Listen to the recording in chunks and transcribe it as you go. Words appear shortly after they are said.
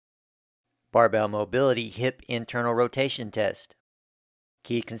Barbell mobility hip internal rotation test.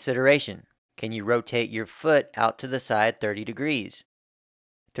 Key consideration: can you rotate your foot out to the side 30 degrees?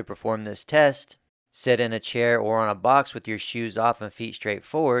 To perform this test, sit in a chair or on a box with your shoes off and feet straight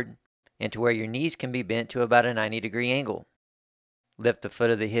forward, and to where your knees can be bent to about a 90-degree angle. Lift the foot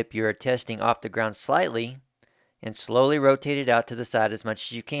of the hip you are testing off the ground slightly and slowly rotate it out to the side as much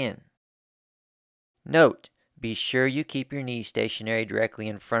as you can. Note, be sure you keep your knees stationary directly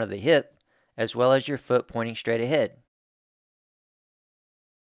in front of the hip, as well as your foot pointing straight ahead.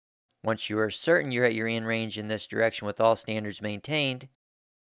 Once you are certain you're at your end range in this direction with all standards maintained,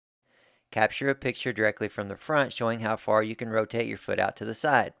 capture a picture directly from the front showing how far you can rotate your foot out to the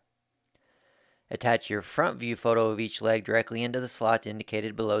side. Attach your front view photo of each leg directly into the slots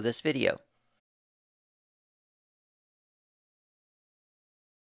indicated below this video.